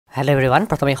Hello everyone,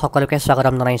 প্ৰথমে সকলোকে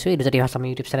স্বাগতম জনাইছো ইডুজতি আসাম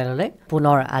ইউটিউব চেনেললৈ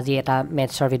পুনৰ আজি এটা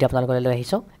মেথছৰ ভিডিঅ' আপোনালোকলৈ লৈ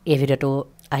আহিছো এই ভিডিঅ'টো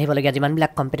আহিবলগীয়া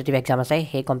যিমানবিলাক কম্পিটিটিভ এক্সাম আছে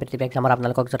সেই কম্পিটিটিভ এক্সামত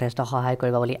আপোনালোকক যথেষ্ট সহায়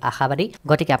কৰিব বুলি আশাবাদী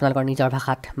গতিকে আপোনালোকৰ নিজৰ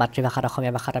ভাষাত মাতৃভাষাত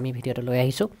অসমীয়া ভাষাত আমি ভিডিঅ'টো লৈ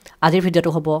আহিছো আজিৰ ভিডিঅ'টো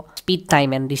হ'ব স্পীড টাইম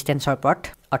এণ্ড ডিষ্টেন্সৰ ওপৰত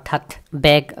অৰ্থাৎ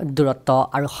বেগ দূৰত্ব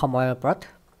আৰু সময়ৰ ওপৰত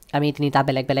আমি তিনিটা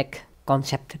বেলেগ বেলেগ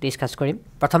কনচেপ্ট ডিসকাস কৰিম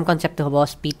প্ৰথম কনচেপ্টটো হ'ব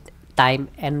speed time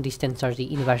and distance or the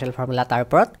universal formula tar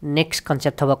porot next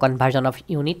concept hobo conversion of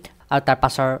unit aru tar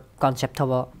pasor concept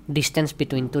hobo distance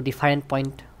between two different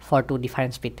point for two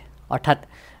different speed orthat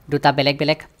duta beleg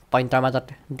beleg pointer majot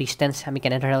distance ami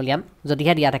kene dhore uliam jodi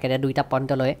ha dia thake duita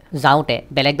point loy jaute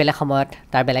beleg beleg samoyat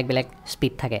tar beleg beleg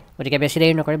speed thake gotike beshi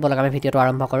deri nokori bolak ami video to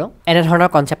arambho koru ene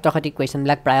dhonor concept khoti question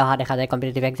bilak prayo ha dekha jay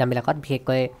competitive exam bilakot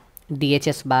bikhekkoi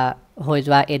DHS ba hoi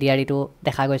jwa ADRE to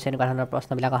dekha goise enka dhonor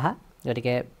proshno bilak ha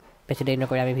gotike বেছি দেৰি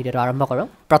নকৰি আমি ভিডিঅ'টো আৰম্ভ কৰোঁ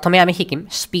প্ৰথমে আমি শিকিম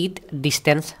স্পীড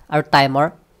ডিষ্টেন্স আৰু টাইমৰ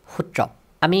সূত্ৰ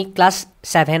আমি ক্লাছ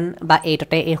 7 বা 8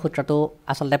 তে এই সূত্ৰটো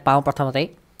আসলতে পাওঁ প্ৰথমতে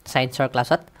সায়েন্সৰ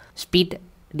ক্লাছত স্পীড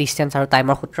ডিষ্টেন্স আৰু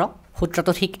টাইমৰ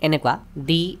সূত্ৰটো ঠিক এনেকুৱা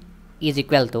d =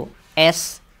 s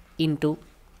 *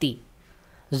 t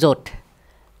য'ত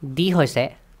d হৈছে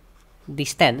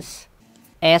ডিষ্টেন্স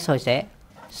s হৈছে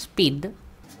স্পীড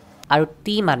আৰু t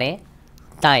মানে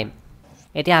টাইম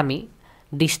এতিয়া আমি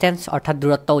ডিষ্টেন্স অৰ্থাৎ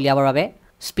দূৰত্ব উলিয়াবৰ বাবে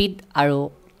স্পীড আৰু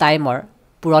টাইমৰ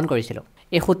পূৰণ কৰিছিলোঁ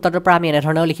এই সূত্ৰটোৰ পৰা আমি এনে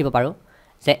ধৰণেও লিখিব পাৰোঁ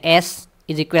যে s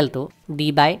 =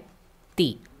 d/t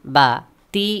বা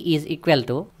t =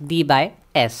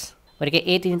 d/s গতিকে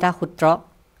এই তিনিটা সূত্ৰ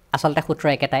আসলতে সূত্ৰ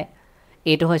একেটাই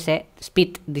এইটো হৈছে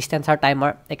স্পীড ডিষ্টেন্স আৰু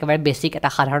টাইমৰ একেবাৰে বেসিক এটা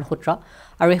সাধাৰণ সূত্ৰ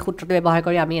আৰু এই সূত্ৰটো ব্যৱহাৰ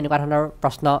কৰি আমি এনেকুৱা ধৰণৰ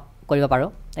প্ৰশ্ন কৰিব পাৰোঁ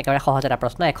একেবাৰে সহজ এটা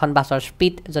প্ৰশ্ন এখন বাছৰ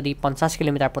স্পীড যদি 50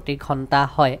 কিলোমিটাৰ প্ৰতি ঘণ্টা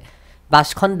হয়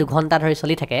বাছখন 2 ঘণ্টা ধৰি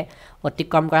চলি থাকে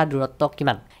অতিক্ৰম কৰা দূৰত্ব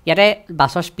কিমান ইয়াতে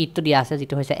বাছৰ স্পীডটো দিয়া আছে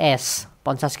যেটো হৈছে s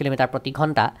 50 কিলোমিটাৰ প্ৰতি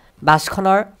ঘণ্টা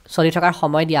বাছখনৰ চলি থকাৰ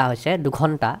সময় দিয়া হৈছে 2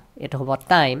 ঘণ্টা এটো হ'ব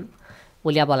টাইম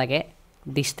উলিয়াব লাগে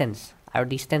ডিষ্টেন্স আৰু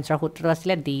ডিষ্টেন্সৰ সূত্ৰটো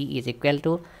আছিল d =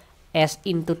 s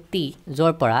 * t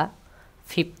যৰ পৰা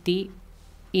 50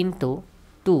 *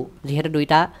 2 যেহেতু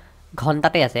দুইটা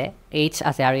ঘণ্টাতে আছে h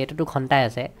আছে আৰু এটো 2 ঘণ্টাই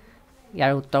আছে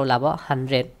ইয়াৰ উত্তৰ ওলাব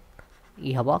 100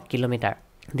 ই হ'ব কিলোমিটাৰ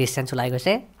ডিষ্টেন্স ওলাই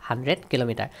গৈছে 100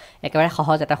 কিলোমিটাৰ একেবাৰে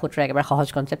সহজ এটা সূত্ৰ একেবাৰে সহজ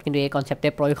কনসেপ্ট কিন্তু এই কনসেপ্টে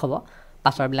প্ৰয়োগ হ'ব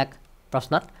পাছৰবিলাক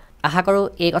প্ৰশ্নত আশা কৰো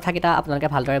এই কথাকিটা আপোনালোকে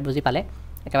ভালদৰে বুজি পালে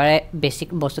একেবাৰে বেসিক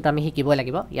বস্তুটো আমি শিকিবই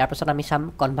লাগিব ইয়াৰ পিছত আমি চাম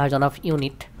কনভাৰ্জন অফ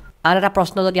ইউনিট আৰু এটা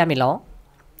প্ৰশ্ন যদি আমি লওঁ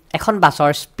এখন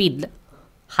বাছৰ স্পীড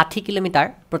 60 কিলোমিটাৰ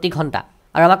প্ৰতি ঘণ্টা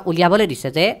আৰু আমাক উলিয়াবলৈ দিছে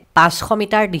যে 500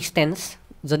 মিটাৰ ডিষ্টেন্স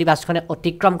যদি বাছখনে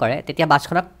অতিক্ৰম কৰে তেতিয়া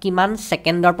বাছখনক কিমান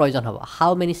সেকেন্ডৰ প্ৰয়োজন হ'ব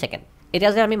হাউ মেনি সেকেন্ড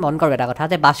এতিয়া যে আমি মন কৰোঁ এটা কথা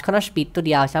যে বাছখনৰ স্পীডটো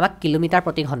দিয়া হৈছে আমাক কিলোমিটাৰ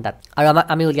প্ৰতি ঘণ্টাত আৰু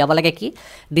আমি উলিয়াব লাগে কি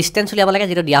ডিষ্টেন্স উলিয়াব লাগে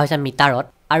যেটো দিয়া হৈছে মিটাৰত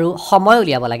আৰু সময়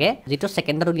উলিয়াব লাগে যেটো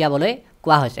সেকেন্ডত উলিয়াবলৈ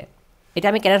কোৱা হৈছে এটা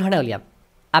আমি কেনে ধৰণে উলিয়াম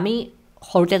আমি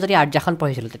সৰুতে যদি আৰ্যাখন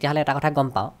পঢ়িছিলোঁ তেতিয়াহলে এটা কথা গম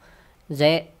পাওঁ যে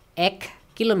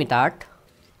 1 কিলোমিটাৰত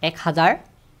 1000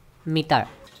 মিটাৰ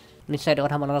নিশ্চয় এটা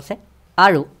কথা মনত আছে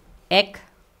আৰু 1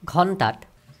 ঘণ্টাত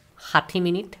 60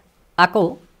 মিনিট আকৌ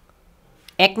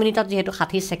 1 মিনিটত যেহেতু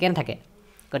 60 সেকেন্ড থাকে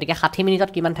গতিকে 60 মিনিটত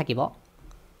কিমান থাকিব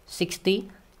 60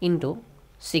 *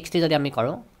 60 যদি আমি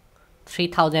কৰোঁ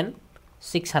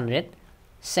 3600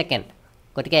 সেকেন্ড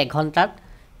গতিকে 1 ঘণ্টাত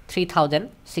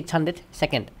 3600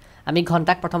 সেকেন্ড আমি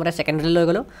ঘণ্টাক প্ৰথমতে সেকেন্ডলৈ লৈ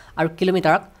গলো আৰু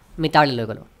কিলোমিটাৰক মিটাৰলৈ লৈ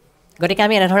গলো গতিকে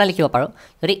আমি এনে ধৰণে লিখিব পাৰোঁ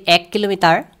যদি 1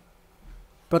 কিলোমিটাৰ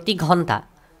প্ৰতি ঘণ্টা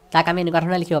তাক আমি এনেকুৱা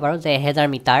ধৰণে লিখিব পাৰোঁ যে 1000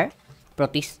 মিটাৰ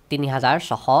প্ৰতি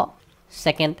 3600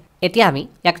 সেকেন্ড এতিয়া আমি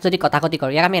ইয়াক যদি কটাকটি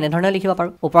কৰো ইয়াক আমি এনে ধৰণে লিখিব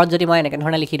পাৰোঁ ওপৰত যদি মই এনেকে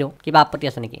ধৰণে লিখি দিওঁ কিবা আপত্তি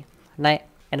আছে নেকি নাই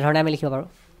এনে ধৰণে আমি লিখিব পাৰোঁ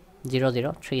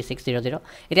 003600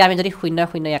 এতিয়া আমি যদি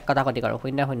 00 ইয়াক কটাকটি কৰো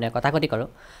 00 কটাকটি কৰো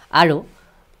আৰু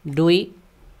 2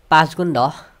 5 *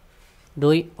 10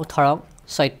 2 18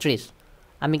 36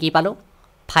 আমি কি পালো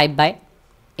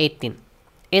 5/18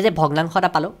 এই যে ভগ্নাংশ এটা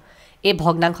পালো এই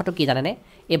ভগ্নাংশটো কি জানেনে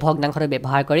এই ভগ্নাংশটো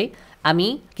ব্যৱহাৰ কৰি আমি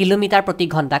কিলোমিটাৰ প্ৰতি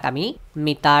ঘণ্টাক আমি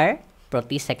মিটাৰ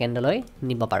প্ৰতি সেকেন্ডলৈ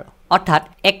নিব পাৰো অৰ্থাৎ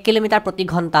 1 কিলোমিটাৰ প্ৰতি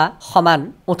ঘণ্টা সমান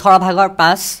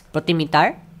 18/5 প্ৰতি মিটাৰ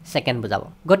সেকেন্ড বুজাব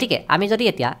গতিকে আমি যদি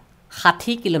এতিয়া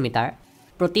 60 কিলোমিটাৰ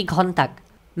প্ৰতি ঘণ্টাক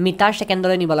মিটাৰ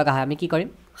সেকেন্ডলৈ নিব লগা হয় আমি কি কৰিম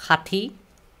 60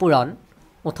 পূৰণ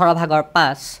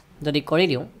 18/5 যদি কৰি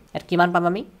দিওঁ এত কিমান পাম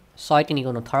আমি 6 3 *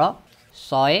 18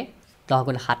 6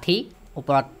 10 * 60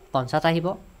 ওপৰত 50 আহিব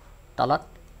তলত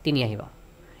 3 আহিব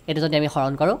এটো যদি আমি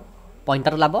হৰণ কৰো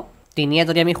পইণ্টত ওলাব 3 এ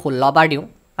যদি আমি 16 বাৰ দিওঁ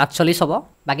 48 হ'ব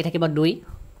বাকি থাকিব 2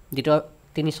 যেটো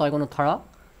 3 6 *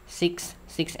 18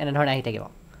 6 এনে ধৰণে আহি থাকিব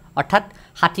অৰ্থাৎ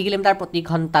 60 কিলোমিটাৰ প্ৰতি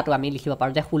ঘণ্টাটো আমি লিখিব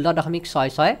পাৰোঁ যে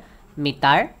 16.66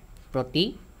 মিটাৰ প্ৰতি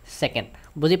সেকেন্ড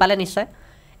বুজি পালে নিশ্চয়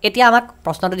এতিয়া আমাক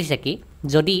প্ৰশ্নটো দিছে কি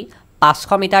যদি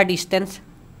 500 মিটাৰ ডিষ্টেন্স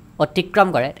অতিক্ৰম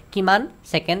কৰে কিমান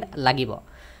সেকেন্ড লাগিব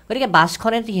গতিকে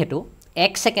বাছখনে যেহেতু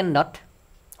 1 সেকেন্ডত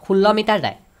 16 মিটাৰ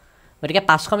যায় গতিকে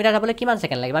 500 মিটাৰ যাবলৈ কিমান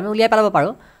সেকেন্ড লাগিব আমি উলিয়াই পেলাব পাৰো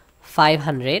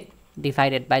 500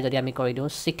 ডিভাইডেড বাই যদি আমি কৰি দিও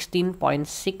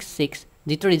 16.66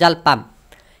 যেটো ৰিজাল্ট পাম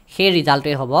সেই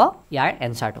ৰিজাল্টই হ'ব ইয়াৰ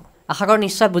এনসাৰটো আশা কৰো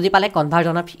নিশ্চয় বুজি পালে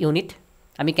কনভাৰ্জন অফ ইউনিট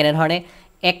আমি কেনে ধৰণে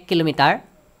 1 কিলোমিটাৰ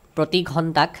প্ৰতি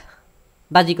ঘণ্টাক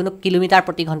বা যিকোনো কিলোমিটাৰ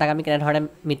প্ৰতি ঘণ্টাক আমি কেনে ধৰণে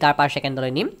মিটাৰ পাৰ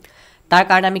সেকেন্ডলৈ নিম তাৰ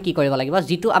কাৰণে আমি কি কৰিব লাগিব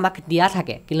যেটো আমাক দিয়া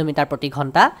থাকে কিলোমিটাৰ প্ৰতি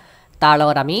ঘণ্টা তাৰ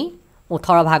লগত আমি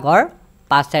 18 ভাগৰ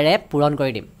 5 এৰে পূৰণ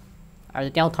কৰি দিম আৰু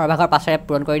যেতিয়া 18 ভাগৰ 5 এৰে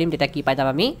পূৰণ কৰি দিম তেতিয়া কি পাই যাম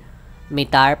আমি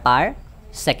মিটাৰ পাৰ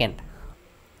সেকেন্ড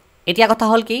এতিয়া কথা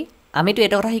হল কি আমিতো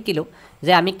এটা কথা শিকিলো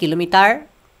যে আমি কিলোমিটাৰ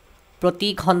প্ৰতি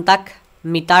ঘণ্টাক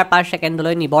মিটাৰ পাৰ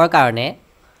সেকেন্ডলৈ নিবৰ কাৰণে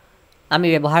আমি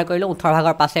ব্যৱহাৰ কৰিলো 18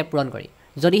 ভাগৰ 5 এ পূৰণ কৰি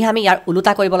যদি আমি ইয়াৰ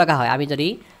উলুটা কৰিব লগা হয় আমি যদি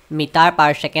মিটাৰ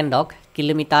পাৰ সেকেন্ডক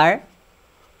কিলোমিটাৰ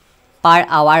পাৰ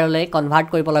আৱাৰলৈ কনভাৰ্ট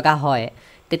কৰিব লগা হয়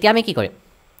তেতিয়া আমি কি কৰিম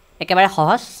একেবাৰে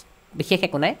সহজ বিশেষ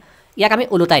একো নাই ইয়াক আমি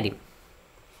উলুটাই দিম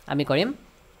আমি কৰিম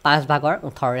 5 ভাগৰ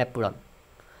 18 ৰে পূৰণ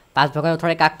 5 ভাগৰ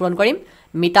 18 কাক পূৰণ কৰিম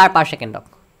মিটাৰ পাৰ সেকেন্ডক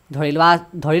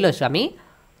ধৰি লৈছো আমি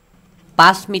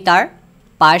 5 মিটাৰ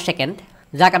পাৰ সেকেন্ড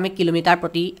যাক আমি কিলোমিটাৰ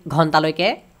প্ৰতি ঘণ্টালৈকে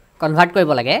কনভাৰ্ট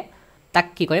কৰিব লাগে তাক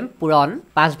কি কৰিম পূৰণ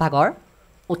 5 ভাগৰ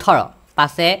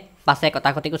 18 পাছে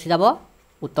কটাকটি গুচি যাব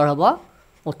উত্তৰ হ'ব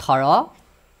 18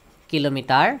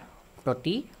 কিলোমিটাৰ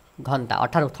প্ৰতি ঘণ্টা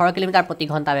অৰ্থাৎ 18 কিলোমিটাৰ প্ৰতি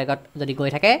ঘণ্টা বেগত যদি গৈ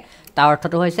থাকে তাৰ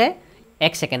অৰ্থটো হৈছে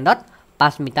 1 সেকেন্ডত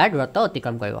 5 মিটাৰ দূৰত্ব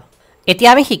অতিক্ৰম কৰিব এতিয়া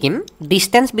আমি শিকিম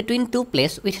distance between to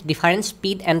place with different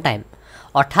speed and time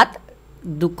অৰ্থাৎ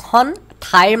দুখন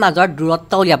ঠাইৰ মাজৰ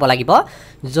দূৰত্ব উলিয়াব লাগিব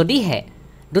যদিহে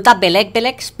দুটা বেলেগ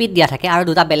বেলেগ স্পীড দিয়া থাকে আৰু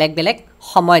দুটা বেলেগ বেলেগ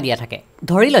সময় দিয়া থাকে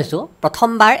ধৰি লৈছো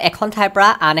প্ৰথমবাৰ এখন ঠাইৰ পৰা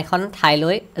আন এখন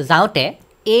ঠাইলৈ যাওঁতে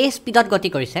a স্পীডত গতি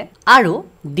কৰিছে আৰু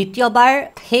দ্বিতীয়বাৰ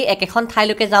সেই একেখন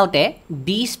ঠাইলৈকে যাওঁতে b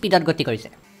স্পীডত গতি কৰিছে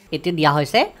এতিয়া দিয়া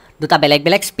হৈছে দুটা বেলেগ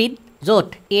বেলেগ স্পীড য'ত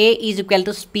a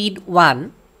 = স্পীড 1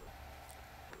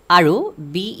 আৰু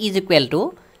b =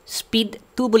 স্পীড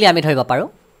 2 বুলি আমি ধৰিব পাৰো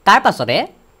তাৰ পাছতে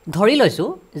ধৰি লৈছো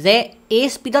যে a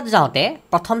স্পীডত যাওঁতে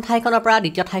প্ৰথম ঠাইখনৰ পৰা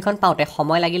দ্বিতীয় ঠাইখন পাওঁতে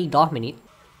সময় লাগিল 10 মিনিট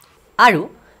আৰু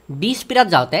b স্পীডত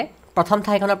যাওঁতে প্ৰথম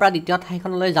ঠাইখনৰ পৰা দ্বিতীয়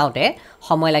ঠাইখনলৈ যাওঁতে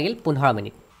সময় লাগিল 15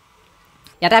 মিনিট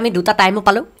ইয়াতে আমি দুটা টাইমো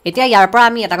পালো এতিয়া ইয়াৰ পৰা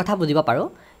আমি এটা কথা বুজিব পাৰো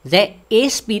যে a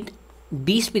স্পীড b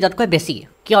স্পীডতকৈ বেছি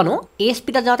কিয়নো a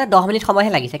স্পীডত যাওঁতে 10 মিনিট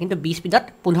সময়হে লাগিছে কিন্তু b স্পীডত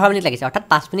 15 মিনিট লাগিছে অৰ্থাৎ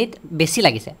 5 মিনিট বেছি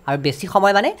লাগিছে আৰু বেছি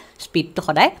সময় মানে স্পীডটো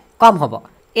সদায় কম হ'ব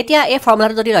এতিয়া এই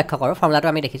ফৰ্মুলাটো যদি লক্ষ্য কৰো ফৰ্মুলাটো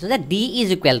আমি দেখিছো যে d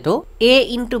 = a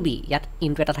 * b ইয়াত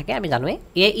ইনটু এটা থাকে আমি জানোৱে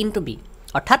a * b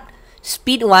অৰ্থাৎ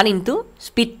স্পীড 1 *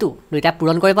 স্পীড 2 দুইটা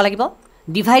পূৰণ কৰিব লাগিব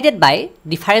divided by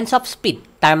difference of speed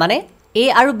তাৰ মানে a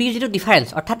আৰু b ৰ যেটো ডিফাৰেন্স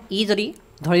অৰ্থাৎ ই যদি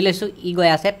ধৰি লৈছো ই গৈ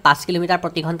আছে 5 কিলোমিটাৰ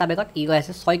প্ৰতি ঘণ্টা বেগত ই গৈ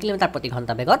আছে 6 কিলোমিটাৰ প্ৰতি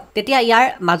ঘণ্টা বেগত তেতিয়া ইয়াৰ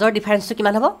মাজৰ ডিফাৰেন্সটো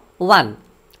কিমান হ'ব 1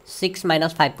 6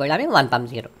 - 5 কৰিলে আমি 1 পাম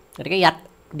যিহেতু গতিকে ইয়াত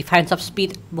ডিফাৰেন্স অফ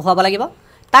স্পীড বহুৱাব লাগিব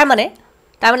তাৰ মানে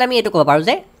আমি এটো ক'ব পাৰো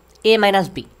যে a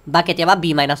 - b বা কেতিয়াবা b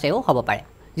 - a ও হ'ব পাৰে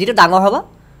যেটো ডাঙৰ হ'ব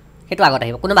হেতু আগত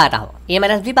আহিব কোনোবা এটা হ'ব a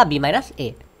 - b বা b - a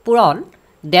পূৰণ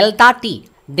ডেল্টা t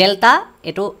ডেল্টা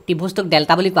এটো ত্ৰিভুজটোক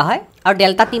ডেল্টা বুলি কোৱা হয় আৰু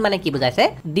ডেল্টা t মানে কি বুজাইছে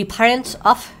ডিফাৰেন্স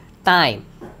অফ টাইম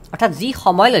অৰ্থাৎ যি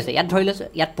সময় লৈছে ইয়াত ধৰি লৈছো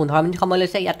ইয়াত 15 মিনিট সময়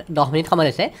লৈছে ইয়াত 10 মিনিট সময়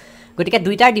লৈছে গতিকে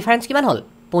দুইটাৰ ডিফাৰেন্স কিমান হ'ল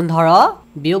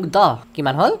 15 বিয়োগ 10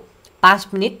 কিমান হ'ল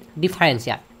 5 মিনিট ডিফাৰেন্স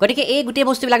ইয়াৰ গতিকে এই গোটেই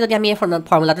বস্তুবিলাক যদি আমি এই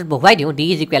ফৰ্মুলাটোত বহুৱাই দিওঁ d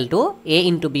 = a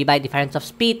 * b by difference of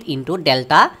speed into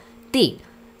delta t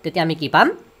তেতিয়া আমি কি পাম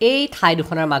এই ঠাই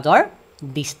দুখনৰ মাজৰ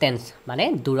ডিসটেন্স মানে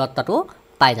দূৰত্বটো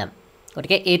পাই যাম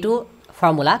গতিকে এইটো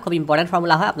ফৰ্মুলা খুব ইম্পৰ্টেন্ট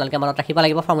ফৰ্মুলা হয় আপোনালোকে মনত ৰাখিব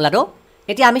লাগিব ফৰ্মুলাটো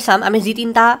এতিয়া আমি চাম আমি যি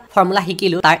তিনটা ফৰ্মুলা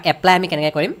শিকিলো তাৰ এপ্লাই আমি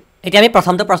কেনেকৈ কৰিম এতিয়া আমি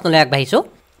প্ৰথমটো প্ৰশ্নলৈ আগবাঢ়িছো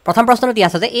প্ৰথম প্ৰশ্নটো দিয়া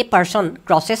আছে যে a person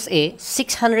crosses a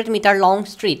 600 meter long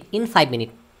street in 5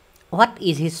 minutes what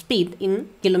is his speed in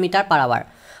km/h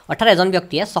অৰ্থাৎ এজন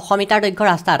ব্যক্তিয়ে 600 মিটাৰ দৈৰ্ঘ্যৰ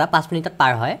ৰাস্তা এটা 5 মিনিটত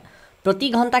পাৰ হয় প্ৰতি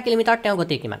ঘণ্টা কিলোমিটাৰ তেওঁ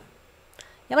গতি কিমান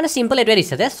ইয়া মানে সিম্পল এটোৱে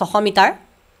দিছে যে 600 মিটাৰ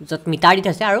যত মিটাৰ দি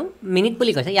থৈছে আৰু মিনিট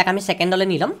বুলি কৈছে ইয়াক আমি সেকেন্ডলৈ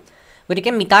নিলম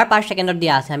গতিকে মিটাৰ পাৰ সেকেন্ডত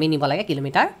দিয়া আছে আমি নিব লাগে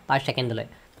কিলোমিটাৰ পাৰ সেকেন্ডলৈ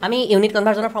আমি ইউনিট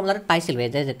কনভাৰ্জনৰ ফৰ্মুলাটো পাইছিলো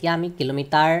যে যেতিয়া আমি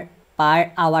কিলোমিটাৰ পাৰ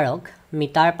আৱাৰক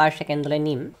মিটাৰ পাৰ সেকেন্ডলৈ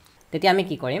নিম তেতিয়া আমি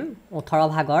কি কৰিম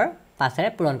 18 ভাগৰ 5 এৰে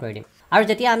পূৰণ কৰি দিম আৰু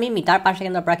যেতিয়া আমি মিটাৰ পাৰ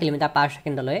সেকেন্ডৰ পৰা কিলোমিটাৰ পাৰ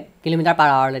সেকেন্ডলৈ কিলোমিটাৰ পাৰ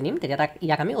আৱাৰলৈ নিম তেতিয়া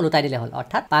ইয়াক আমি উলটাই দিলে হ'ল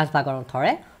অৰ্থাৎ 5 ভাগৰ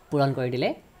 18 এ পূৰণ কৰি দিলে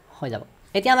হৈ যাব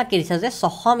এতিয়া আমাক কি দিছে যে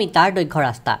 600 মিটাৰ দৈৰ্ঘ্যৰ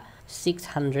ৰাস্তা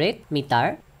 600 মিটাৰ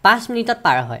 5 মিনিটত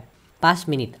পাৰ হয়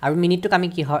 5 মিনিট আৰু মিনিটটোক আমি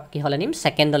কি হলে নিম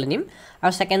সেকেন্ডলৈ নিম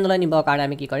আৰু সেকেন্ডলৈ নিবৰ কাৰণে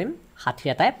আমি কি কৰিম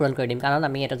 60 এটাই পূৰণ কৰি দিম কাৰণ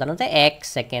আমি এটা জানো যে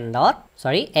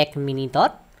 1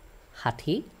 মিনিটত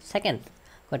 60 সেকেন্ড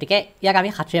গতিকে ইয়াক আমি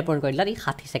 60 এ পূৰণ কৰি দিলে ই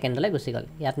 60 সেকেন্ডলৈ গুচি গ'ল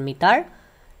ইয়াত মিটাৰ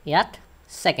ইয়াত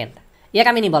সেকেন্ড ইয়াক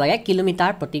আমি নিব লাগে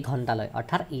কিলোমিটাৰ প্ৰতি ঘণ্টালৈ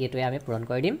অৰ্থাৎ ইটোৱে আমি পূৰণ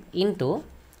কৰি দিম ইনটু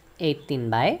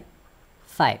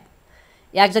 18/5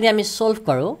 ইয়াক যদি আমি সলভ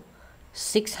কৰো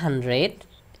 600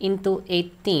 ইনটু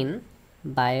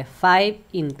 18/5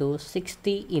 ইনটু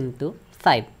 60 ইনটু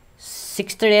 5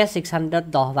 60 ৰে 600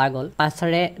 10 বাৰ গল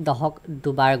 5 ৰে 10ক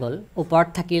দুবাৰ গল ওপৰত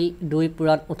থাকিল 2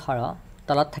 পূৰণ 18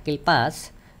 তলত থাকিল 5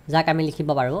 যাক আমি লিখিব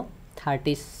পাৰো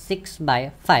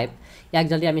 36/5 ইয়াক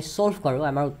যদি আমি সলভ কৰো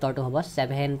আমাৰ উত্তৰটো হ'ব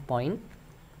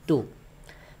 7.2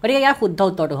 গতিকে ইয়াৰ শুদ্ধ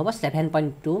উত্তৰটো হ'ব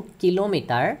 7.2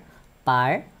 কিলোমিটাৰ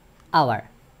পাৰ আৱাৰ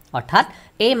অৰ্থাৎ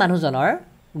এই মানুহজনৰ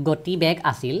গতি বেগ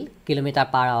আছিল কিলোমিটাৰ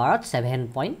পাৰ আৱাৰত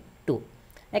 7.2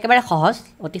 একেবাৰে সহজ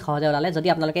অতি সহজে ওলালে যদি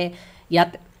আপোনালোকে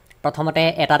ইয়াত প্ৰথমতে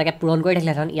এটাকে পূৰণ কৰি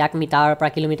থাকিলেহেঁতেন ইয়াক মিটাৰৰ পৰা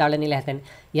কিলোমিটাৰলৈ নিলেহেঁতেন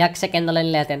ইয়াক ছেকেণ্ডলৈ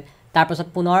নিলেহেঁতেন তাৰপিছত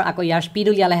পুনৰ আকৌ ইয়াৰ স্পীড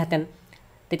উলিয়ালেহেঁতেন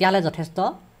তেতিয়াহ'লে যথেষ্ট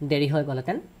দেৰি হৈ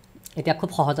গ'লহেঁতেন এতিয়া খুব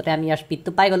সহজতে আমি ইয়াৰ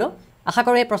স্পীডটো পাই গ'লোঁ আশা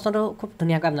কৰোঁ এই প্ৰশ্নটো খুব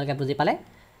ধুনীয়াকৈ আপোনালোকে বুজি পালে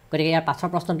গতিকে ইয়াৰ পাছৰ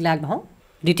প্ৰশ্নটোলৈ আগবাঢ়োঁ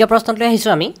দ্বিতীয় প্ৰশ্নটোলৈ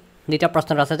আহিছোঁ আমি দ্বিতীয়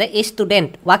প্ৰশ্নটো আছে যে a student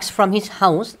walks from his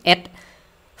house at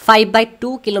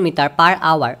 5/2 kilometre per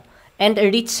hour and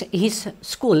rich his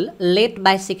school late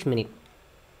by 6 minute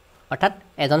অৰ্থাৎ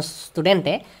এজন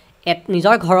ষ্টুডেণ্টে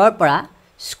নিজৰ ঘৰৰ পৰা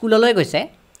স্কুললৈ গৈছে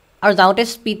আৰু যাওঁতে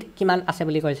স্পীড কিমান আছে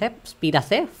বুলি কৈছে স্পীড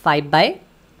আছে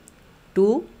 5/2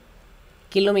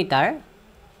 কিলোমিটাৰ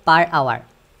পাৰ আৱাৰ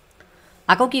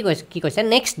আকৌ কি কৈছে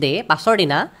নেক্সট ডে পাছৰ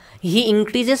দিনা হি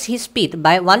ইনক্ৰিজেছ হি স্পীড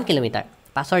বাই 1 কিলোমিটাৰ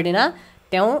পাছৰ দিনা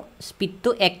তেওঁ স্পীডটো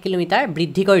 1 কিলোমিটাৰ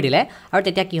বৃদ্ধি কৰি দিলে আৰু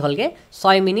তেতিয়া কি হ'লগৈ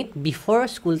 6 মিনিট বিফ'ৰ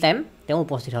স্কুল টাইম তেওঁ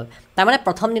উপস্থিত হ'ল তাৰমানে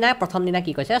প্ৰথম দিনা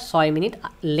কি কৈছে 6 মিনিট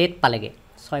লেট পালেগৈ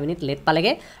 6 মিনিট লেট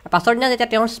পালেগৈ আৰু পাছৰ দিনা যেতিয়া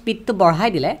তেওঁৰ স্পীডটো বঢ়াই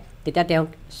দিলে তেতিয়া তেওঁ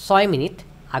 6 মিনিট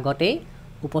আগতেই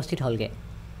উপস্থিত হ'লগৈ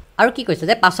আৰু কি কৈছে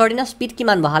যে পাছৰ দিনা স্পীড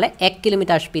কিমান বঢ়ালে 1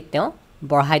 কিলোমিটাৰ স্পীড তেওঁ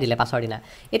বঢ়াই দিলে পাছৰ দিনা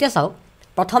এতিয়া চাওক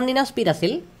প্ৰথম দিনা স্পীড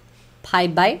আছিল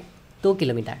 5/2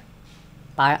 কিলোমিটাৰ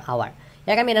পাৰ আৱাৰ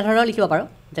ইয়াক আমি এনেধৰণৰ লিখিব পাৰোঁ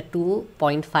যে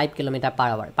 2.5 কিলোমিটাৰ পাৰ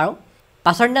আৱাৰ পাৰোঁ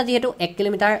পাছৰ দিনা যিহেতু 1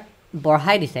 কিলোমিটাৰ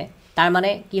বঢ়াই দিছে তাৰ মানে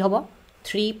কি হ'ব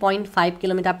 3.5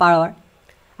 কিলোমিটাৰ পাৰ আৱাৰ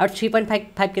আৰু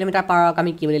 3.5 কিলোমিটাৰ পাৰ আৱাৰক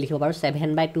আমি কি বুলি লিখিব পাৰোঁ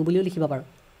 7/2 বুলিও লিখিব পাৰোঁ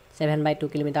 7/2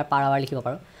 কিলোমিটাৰ পাৰ আৱাৰ লিখিব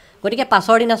পাৰোঁ গতিকে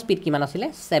পাছৰ দিনা স্পীড কিমান আছিলে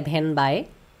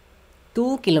 7/2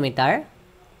 কিলোমিটাৰ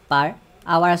পাৰ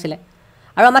আৱাৰ আছিলে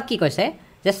আৰু আমাক কি কৈছে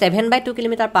যে 7/2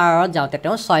 কিলোমিটাৰ পাৰ আৱাৰত যাওঁতে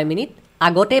তেওঁ 6 মিনিট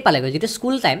আগতেই পালেগৈ যিটো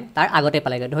স্কুল টাইম তাৰ আগতেই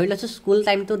পালেগৈ ধৰি লৈছোঁ স্কুল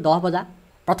টাইমটো 10 বজা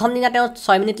প্ৰথম দিনা তেওঁ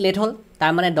 6 মিনিট লেট হ'ল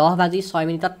তাৰ মানে 10:06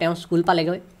 মিনিটত তেওঁ স্কুল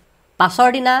পালেগৈ পাছৰ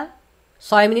দিনা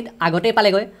 6 মিনিট আগতেই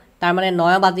পালেগৈ তাৰ মানে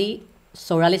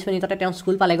 9:44 মিনিটতে তেওঁ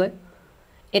স্কুল পালেগৈ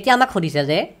এতিয়া আমাক সুধিছে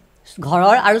যে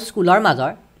ঘৰৰ আৰু স্কুলৰ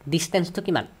মাজৰ ডিষ্টেঞ্চটো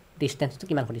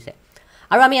কিমান সুধিছে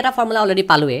আৰু আমি এটা ফৰ্মুলা অলৰেডি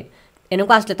পালোঁৱে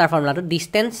এনেকুৱা আছিলে তাৰ ফৰ্মুলাটো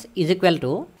distance is equal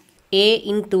to A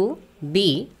into B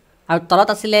আৰু তলত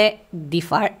আছিলে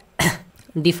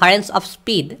difference of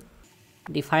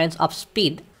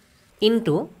speed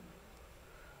into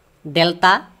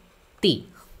delta T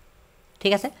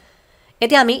ঠিক আছে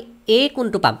এতিয়া আমি এ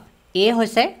কোনটো পাম এ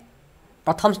হৈছে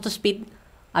প্ৰথমটো স্পীড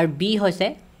আৰু বি হৈছে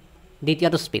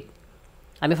দ্বিতীয়টো স্পীড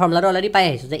আমি ফৰ্মুলাটো অলৰেডি পাই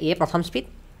আহিছোঁ যে এ প্ৰথম স্পীড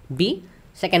বি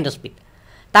ছেকেণ্ডটো স্পীড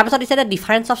তাৰপিছত দিছে যে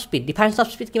ডিফাৰেঞ্চ অফ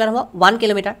স্পীড কিমান হ'ব 1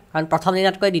 কিলোমিটাৰ কাৰণ প্ৰথম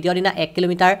দিনাতকৈ দ্বিতীয় দিনা 1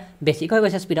 কিলোমিটাৰ বেছিকৈ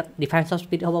গৈছে স্পীডত ডিফাৰেঞ্চ অফ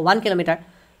স্পীড হ'ব 1 কিলোমিটাৰ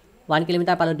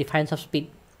পালোঁ ডিফাৰেঞ্চ অফ স্পীড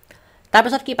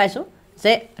তাৰপিছত কি পাইছোঁ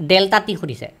যে ডেল্টা টি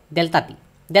সুধিছে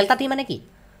ডেল্টা টি মানে কি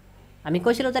আমি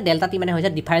কৈছিলোঁ যে ডেল্টা টি মানে হৈছে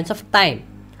ডিফাৰেঞ্চ অফ টাইম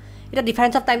এতিয়া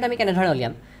ডিফাৰেঞ্চ অফ টাইমটো আমি কেনেধৰণে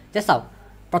উলিয়াম যে চাওক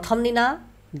প্ৰথম দিনা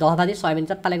 10:06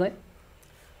 মিনিটত পালেগৈ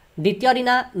দ্বিতীয়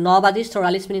দিনা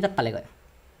 9:44 মিনিটত পালেগৈ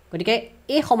গতিকে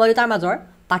এই সময় দুটাৰ মাজৰ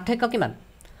পাৰ্থক্য কিমান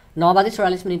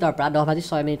 9:44 মিনিটৰ পৰা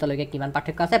 10:06 মিনিটলৈকে কিমান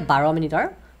পাৰ্থক্য আছে 12 মিনিটৰ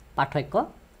পাৰ্থক্য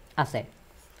আছে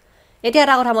এতিয়া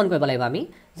এটা কথা মন কৰিব লাগিব আমি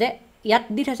যে ইয়াত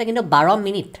দি থৈছে কিন্তু 12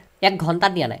 মিনিট 1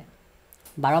 ঘণ্টাত দিয়া নাই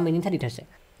 12 মিনিটহে দি থৈছে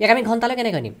ইয়াক আমি ঘণ্টালৈ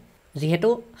কেনেকৈ নিম যিহেতু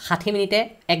 60 মিনিটে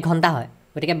 1 ঘণ্টা হয়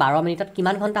গতিকে 12 মিনিটত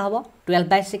কিমান ঘণ্টা হ'ব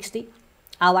 12/60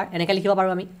 আৱাৰ এনেকৈ লিখিব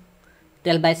পাৰোঁ আমি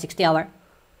 12/60 আৱাৰ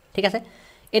ঠিক আছে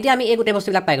এতিয়া আমি এই গোটেই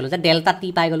বস্তুবিলাক পাই গ'লোঁ যে ডেল্টা টি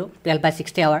পাই গ'লোঁ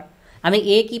 12/60 আৱাৰ আমি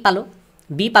এ কি পালোঁ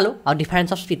বি পালোঁ আৰু ডিফাৰেঞ্চ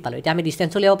অফ স্পীড পালোঁ এতিয়া আমি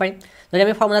ডিষ্টেঞ্চো উলিয়াব পাৰিম যদি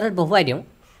আমি ফৰ্মুলাটোত বহুৱাই দিওঁ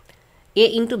এ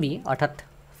ইনটু বি অৰ্থাৎ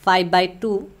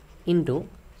 5/2 ইনটু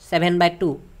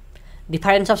 7/2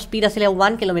 ডিফাৰেঞ্চ অফ স্পীড আছিলে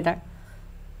 1 কিলোমিটাৰ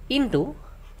ইনটু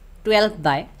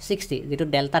 12/60 যিটো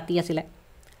ডেল্টা টি আছিলে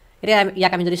এতিয়া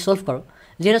ইয়াক আমি যদি সলভ কৰোঁ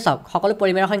যিহেতু চাওক সকলো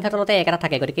পৰিমেয়ৰ সংখ্যাৰ তলতে এক এটা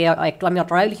থাকে গতিকে একটো আমি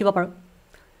আঁতৰাই লিখিব পাৰোঁ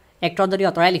একটো যদি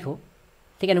আঁতৰাই লিখোঁ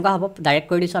ঠিক এনেকুৱা হ'ব ডাইৰেক্ট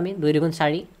কৰি দিছোঁ আমি 2 2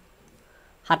 4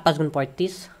 7 5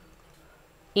 35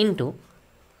 ইনটু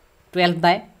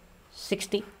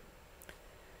 12/60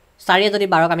 4 যদি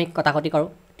 12ক আমি কটাকটি কৰোঁ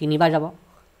 3 বাৰ যাব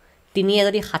 3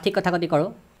 যদি 60 কটাকটি কৰোঁ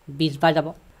 20 বাৰ যাব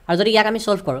আৰু যদি ইয়াক আমি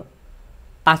সলভ কৰোঁ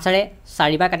 5ৰে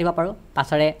 4বাৰ কাটিব পাৰোঁ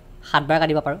 5ৰে 7বাৰ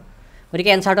কাটিব পাৰোঁ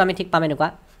গতিকে এনসাৰটো আমি ঠিক পাম এনেকুৱা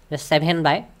যে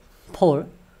 7/4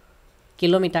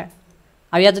 কিলোমিটাৰ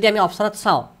আৰু ইয়াত যদি আমি অপশ্যনত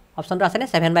চাওঁ অপশ্যনটো আছেনে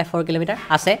 7/4 কিলোমিটাৰ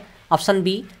আছে অপশ্যন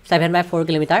বি 7/4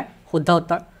 কিলোমিটাৰ শুদ্ধ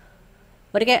উত্তৰ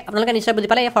গতিকে আপোনালোকে নিশ্চয় বুজি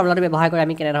পালে এই ফৰ্মুলাটো ব্যৱহাৰ কৰি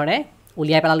আমি কেনেধৰণে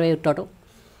উলিয়াই পেলালোঁ এই উত্তৰটো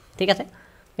ঠিক আছে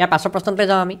ইয়াৰ পাছৰ প্ৰশ্নটোলৈ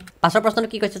যাওঁ আমি পাছৰ প্ৰশ্নটো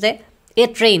কি কৈছে যে এ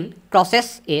train ক্ৰছেছ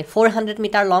A 400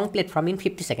 metre long platform in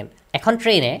 50 second এখন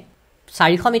ট্ৰেইনে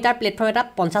 400 মিটাৰ প্লেটফৰ্ম এটা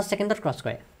 50 ছেকেণ্ডত ক্ৰছ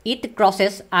কৰে it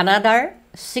ক্ৰছেছ another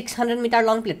 600 metre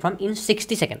long platform in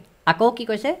 60 second আকৌ কি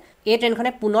কৈছে এই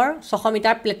ট্ৰেইনখনে পুনৰ 600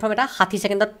 মিটাৰ প্লেটফৰ্ম এটা 60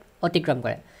 ছেকেণ্ডত অতিক্ৰম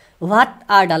কৰে what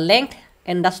are the length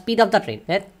and the speed of the train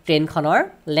ট্ৰেইনখনৰ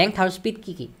length আৰু স্পীড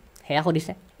কি কি সেয়া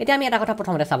সুধিছে এতিয়া আমি এটা কথা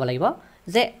প্ৰথমতে চাব লাগিব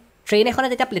যে ট্ৰেইন এখনে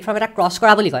যেতিয়া প্লেটফৰ্ম এটা ক্ৰছ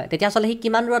কৰা বুলি কয় তেতিয়া আচলতে সি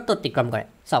কিমান দূৰত্ব অতিক্ৰম কৰে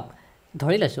চাওক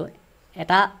ধৰি লৈছোঁ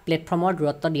এটা প্লেটফৰ্মৰ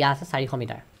দূৰত্ব দিয়া আছে 400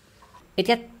 মিটাৰ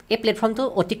এতিয়া এই প্লেটফৰ্মটো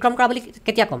অতিক্ৰম কৰা বুলি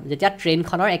কেতিয়া ক'ম যেতিয়া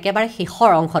ট্ৰেইনখনৰ একেবাৰে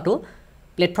শেষৰ অংশটো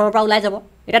প্লেটফৰ্মৰ পৰা ওলাই যাব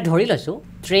এতিয়া ধৰি লৈছোঁ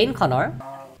ট্ৰেইনখনৰ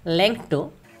লেংথটো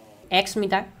x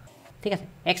মিটাৰ ঠিক আছে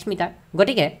x মিটাৰ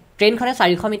গতিকে ট্ৰেইনখনে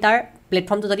 400 মিটাৰ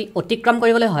প্লেটফৰ্মটো যদি অতিক্ৰম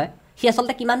কৰিবলৈ হয় সি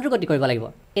আচলতে কিমান দূৰ গতি কৰিব লাগিব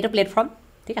এইটো প্লেটফৰ্ম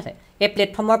ঠিক আছে এই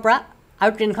প্লেটফৰ্মৰ পৰা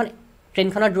আৰু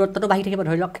ট্ৰেইনখনৰ দূৰত্বটো বাঢ়ি থাকিব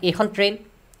ধৰি লওক এইখন ট্ৰেইন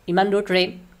ইমান দূৰ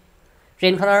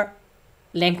ট্ৰেইনখনৰ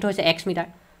লেংথটো হৈছে x মিটাৰ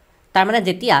তাৰমানে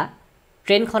যেতিয়া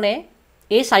ট্ৰেইনখনে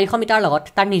এই 400 মিটাৰ লগত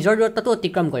তাৰ নিজৰ দূৰত্বটো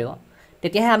অতিক্ৰম কৰিব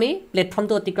তেতিয়াহে আমি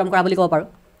প্লেটফৰ্মটো অতিক্ৰম কৰা বুলি ক'ব পাৰোঁ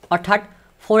অৰ্থাৎ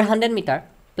 400 মিটাৰ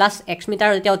প্লাছ x মিটাৰ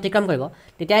যেতিয়া অতিক্ৰম কৰিব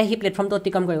তেতিয়াহে সি প্লেটফৰ্মটো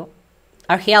অতিক্ৰম কৰিব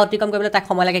আৰু সেয়া অতিক্ৰম কৰিবলৈ তাক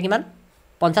সময় লাগে কিমান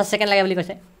 50 ছেকেণ্ড লাগে বুলি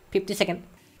কৈছে 50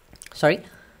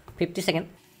 ছেকেণ্ড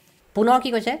পুনৰ কি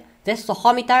কৈছে যে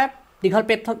 600 মিটাৰ দীঘল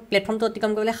প্লেটফৰ্মটো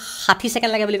অতিক্ৰম কৰিবলৈ 60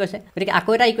 ছেকেণ্ড লাগে বুলি কৈছে গতিকে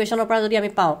আকৌ এটা ইকুৱেশ্যনৰ পৰা যদি আমি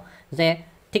পাওঁ যে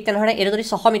ঠিক তেনেধৰণে এইটো যদি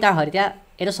 600 মিটাৰ হয় তেতিয়া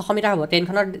এইটো 600 মিটাৰ হ'ব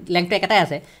ট্ৰেইনখনৰ লেংথটো একেটাই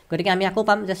আছে গতিকে আমি আকৌ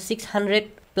পাম যে 600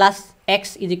 plus x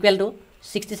is equal to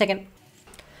 60 second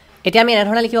এতিয়া আমি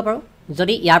এনেধৰণে লিখিব পাৰোঁ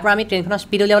যদি ইয়াৰ পৰা আমি ট্ৰেইনখনৰ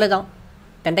স্পীড উলিয়াবলৈ যাওঁ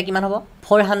তেন্তে কিমান হ'ব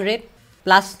 400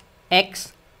 প্লাছ x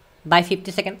বাই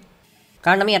 50 ছেকেণ্ড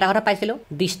কাৰণ আমি এটা কথা পাইছিলোঁ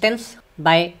distance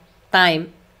by time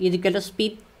is equal to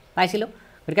speed পাইছিলোঁ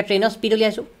গতিকে ট্ৰেইনৰ স্পীড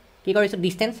উলিয়াইছোঁ কি কৰিছোঁ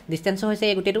ডিষ্টেঞ্চো হৈছে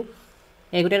এই গোটেইটো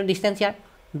ডিষ্টেঞ্চ ইয়াৰ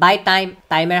বাই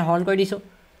টাইমেৰে হৰণ কৰি দিছোঁ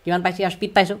কিমান পাইছোঁ ইয়াৰ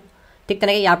স্পীড পাইছোঁ ঠিক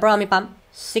তেনেকৈ ইয়াৰ পৰাও আমি পাম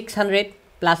 600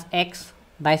 প্লাছ x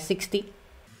বাই 60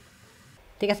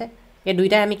 ঠিক আছে এই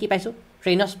দুইটাই আমি কি পাইছোঁ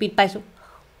ট্ৰেইনৰ স্পীড পাইছোঁ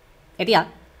এতিয়া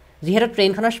যিহেতু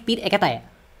ট্ৰেইনখনৰ স্পীড একেটাই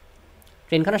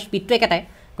ট্ৰেইনখনৰ স্পীডটো একেটাই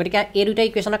গতিকে এই দুইটা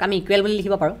ইকুৱেশ্যনক আমি ইকুৱেল বুলি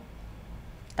লিখিব পাৰোঁ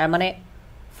তাৰমানে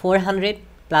 400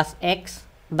 plus x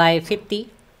by 50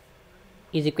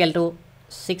 is equal to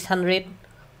 600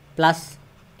 plus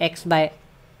x বাই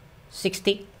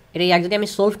 60 এতিয়া ইয়াক যদি আমি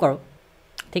ছল্ভ কৰোঁ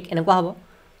ঠিক এনেকুৱা হ'ব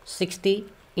 60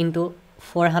 into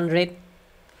 400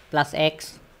 plus x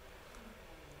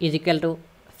is equal to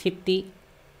 50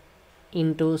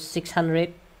 into 600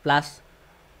 plus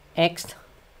x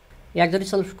ইয়াক যদি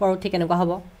ছল্ভ কৰোঁ ঠিক এনেকুৱা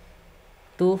হ'ব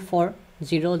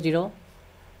 2400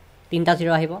 তিনিটা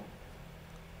 0 আহিব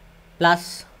plus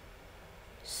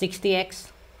 60x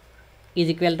is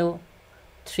equal to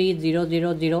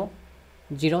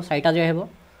 3000 চাৰিটা 0 আহিব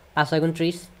 5 6 গুণ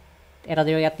 30 এটা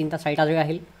 0 ইয়াত তিনিটা চাৰিটা 0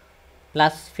 আহিল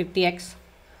প্লাছ 50x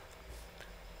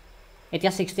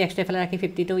এতিয়া 60xটো এফালে ৰাখি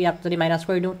 52 ইয়াত যদি মাইনাছ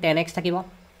কৰি দিওঁ 10x থাকিব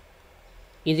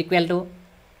ইজ ইকুৱেল টু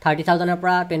 30,000ৰ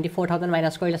পৰা 24,000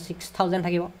 মাইনাছ কৰিলে 6,000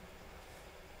 থাকিব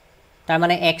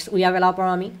তাৰমানে x উলিয়াই পেলাব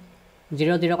পাৰোঁ আমি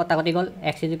 0 কটা কটি গ'ল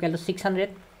x ইজ ইকুৱেল টু 600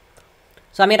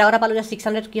 চ' আমি এটা কথা পালোঁ যে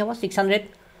 600 কি হ'ব 600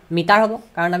 মিটাৰ হ'ব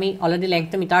কাৰণ আমি অলৰেডি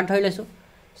লেংথটো মিটাৰত ধৰি লৈছোঁ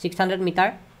 600 মিটাৰ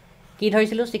কি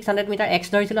ধৰিছিলোঁ 600 মিটাৰ x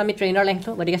ধৰিছিলোঁ আমি ট্ৰেইনৰ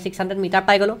লেংথটো গতিকে 600 মিটাৰ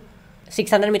পাই গ'লোঁ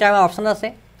 600 মিটাৰ আমাৰ অপশ্যনত আছে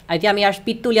এতিয়া আমি ইয়াৰ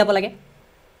স্পীডটো উলিয়াব লাগে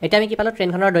এতিয়া আমি কি পালোঁ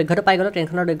ট্ৰেইনখনৰ দৈৰ্ঘ্যটো পাই গ'লোঁ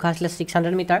ট্ৰেইনখনৰ দৈৰ্ঘ্য আছিলে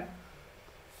 600 মিটাৰ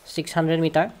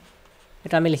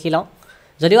এইটো আমি লিখি লওঁ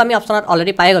যদিও আমি অপশ্যনত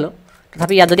অলৰেডি পাই গ'লোঁ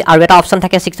তথাপি ইয়াত যদি আৰু এটা অপশ্যন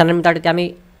থাকে 600 মিটাৰ তেতিয়া আমি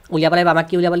উলিয়াব লাগিব আমাক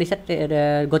কি উলিয়াব দিছে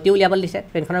গতি উলিয়াবলৈ দিছে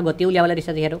ট্ৰেইনখনৰ গতি উলিয়াবলৈ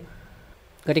দিছে যিহেতু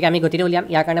গতিকে আমি গতিটো উলিয়াম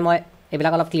ইয়াৰ কাৰণে মই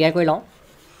এইবিলাক অলপ ক্লিয়াৰ কৰি লওঁ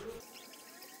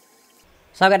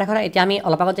চাওক এটা কথা এতিয়া আমি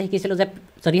অলপ আগতে শিকিছিলোঁ যে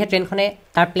যদিহে ট্ৰেইনখনে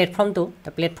তাৰ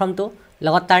প্লেটফৰ্মটো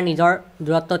লগত তাৰ নিজৰ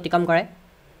দূৰত্ব অতিক্ৰম কৰে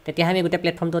তেতিয়াহে আমি গোটেই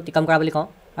প্লেটফৰ্মটো অতিক্ৰম কৰা বুলি কওঁ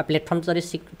আৰু প্লেটফৰ্মটো যদি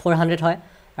 400 হয়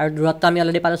আৰু দূৰত্ব আমি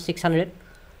অলৰেডি পালোঁ 600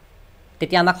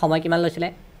 তেতিয়া আমাক সময় কিমান লৈছিলে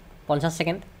 50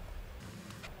 ছেকেণ্ড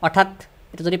অৰ্থাৎ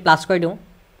এইটো যদি প্লাছ কৰি দিওঁ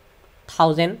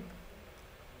 1000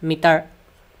 মিটাৰ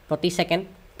প্ৰতি ছেকেণ্ড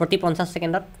প্ৰতি 50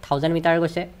 ছেকেণ্ডত 1000 মিটাৰ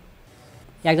গৈছে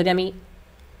ইয়াক যদি আমি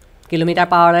কিলোমিটাৰ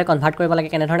পাৱাৰলৈ কনভাৰ্ট কৰিব লাগে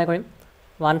কেনেধৰণে কৰিম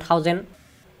 1000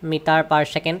 মিটাৰ পাৰ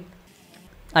ছেকেণ্ড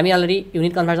আমি অলৰেডি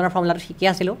ইউনিট কনভাৰ্জনৰ ফৰ্মুলাটো শিকি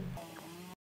আছিলোঁ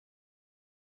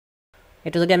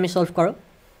এইটো যদি আমি ছল্ভ কৰোঁ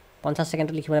 50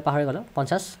 ছেকেণ্ডত লিখিবলৈ পাহৰি গ'লোঁ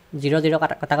 50 0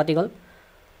 কটা কাটি গ'ল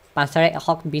 5 *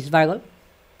 120 বাৰ গ'ল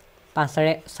 5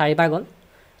 * 4 বাৰ গ'ল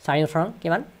 4 * 18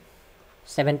 কিমান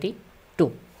 72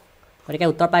 গতিকে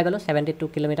উত্তৰ পাই গ'লোঁ 72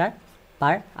 km/h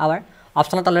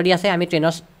অপশ্যনত অলৰেডি আছে আমি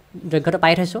ট্ৰেইনৰ দৈৰ্ঘ্যটো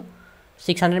পাই থৈছোঁ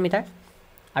 600 মিটাৰ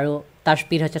আৰু তাৰ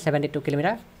স্পীড হৈছে 72 km/h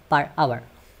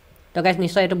তো গাইজ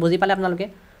নিশ্চয় এইটো বুজি পালে আপোনালোকে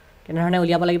কেনেধৰণে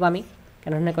উলিয়াব লাগিব আমি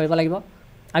কেনেধৰণে কৰিব লাগিব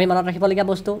আমি মনত ৰাখিবলগীয়া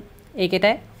বস্তু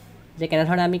এইকেইটাই যে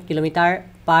কেনেধৰণে আমি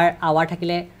km/h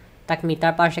থাকিলে তাক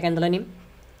মিটাৰ/ছেকেণ্ডলৈ নিম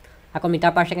আকৌ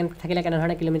মিটাৰ/ছেকেণ্ড থাকিলে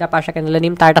কেনেধৰণে km/ছেকেণ্ডলৈ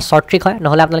নিম তাৰ এটা শ্বৰ্ট ট্ৰিক হয়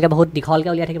নহ'লে আপোনালোকে বহুত দীঘলকৈ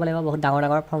উলিয়াই থাকিব লাগিব বহুত ডাঙৰ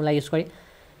ডাঙৰ ফৰ্মুলা ইউজ কৰি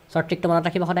শ্বৰ্ট ট্ৰিকটো মনত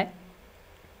ৰাখিব সদায়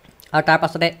আৰু তাৰ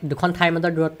পাছতে দুখন ঠাইৰ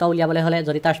মাজৰ দূৰত্ব উলিয়াবলৈ হ'লে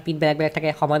যদি তাৰ স্পীড বেলেগ বেলেগ থাকে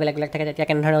সময় বেলেগ বেলেগ থাকে তেতিয়া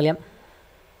কেনেধৰণে উলিয়াম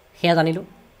সেয়া জানিলোঁ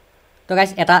তো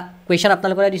গাইজ এটা কুৱেশ্যন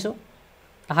আপোনালোকলৈ দিছোঁ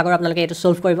আশা কৰোঁ আপোনালোকে এইটো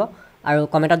ছল্ভ কৰিব আৰু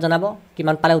কমেণ্টত জনাব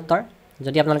কিমান পালে উত্তৰ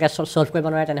যদি আপোনালোকে ছল্ভ কৰিব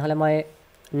নোৱাৰে তেনেহ'লে মই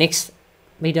নেক্সট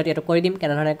ভিডিঅ'ত এইটো কৰি দিম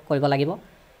কেনেধৰণে কৰিব লাগিব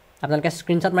আপোনালোকে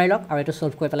স্ক্ৰীনশ্বট মাৰি লওক আৰু এইটো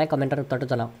ছল্ভ কৰি পেলাই কমেণ্টত উত্তৰটো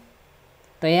জনাওক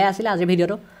তো এয়াই আছিলে আজিৰ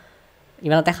ভিডিঅ'টো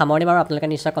ইমানতে সামৰণি বাৰু আপোনালোকে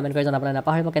নিশ্চয় কমেণ্ট কৰি জনাবলৈ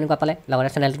নাপাহৰিব কেনেকুৱা পালে লগতে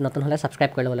চেনেলটো নতুন হ'লে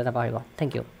ছাবস্ক্ৰাইব কৰি ল'বলৈ নাপাহৰিব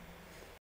থেংক ইউ